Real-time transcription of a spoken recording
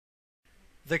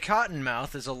The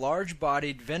cottonmouth is a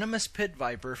large-bodied venomous pit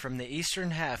viper from the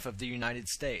eastern half of the United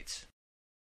States.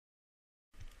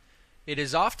 It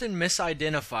is often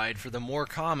misidentified for the more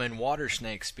common water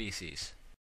snake species.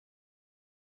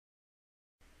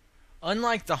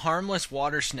 Unlike the harmless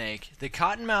water snake, the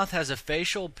cottonmouth has a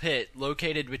facial pit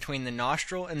located between the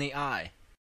nostril and the eye.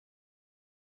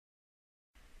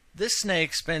 This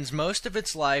snake spends most of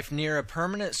its life near a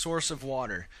permanent source of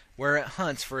water, where it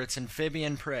hunts for its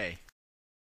amphibian prey.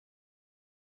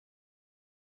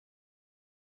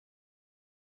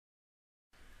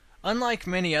 Unlike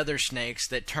many other snakes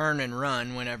that turn and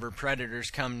run whenever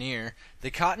predators come near, the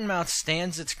cottonmouth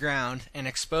stands its ground and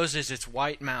exposes its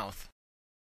white mouth.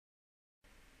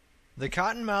 The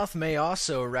cottonmouth may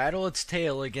also rattle its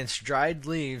tail against dried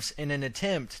leaves in an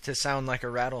attempt to sound like a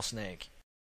rattlesnake.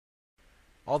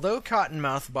 Although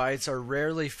cottonmouth bites are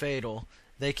rarely fatal,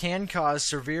 they can cause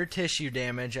severe tissue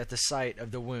damage at the site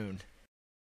of the wound.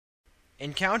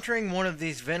 Encountering one of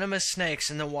these venomous snakes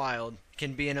in the wild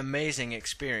can be an amazing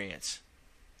experience.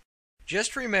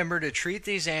 Just remember to treat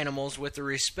these animals with the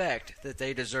respect that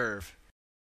they deserve.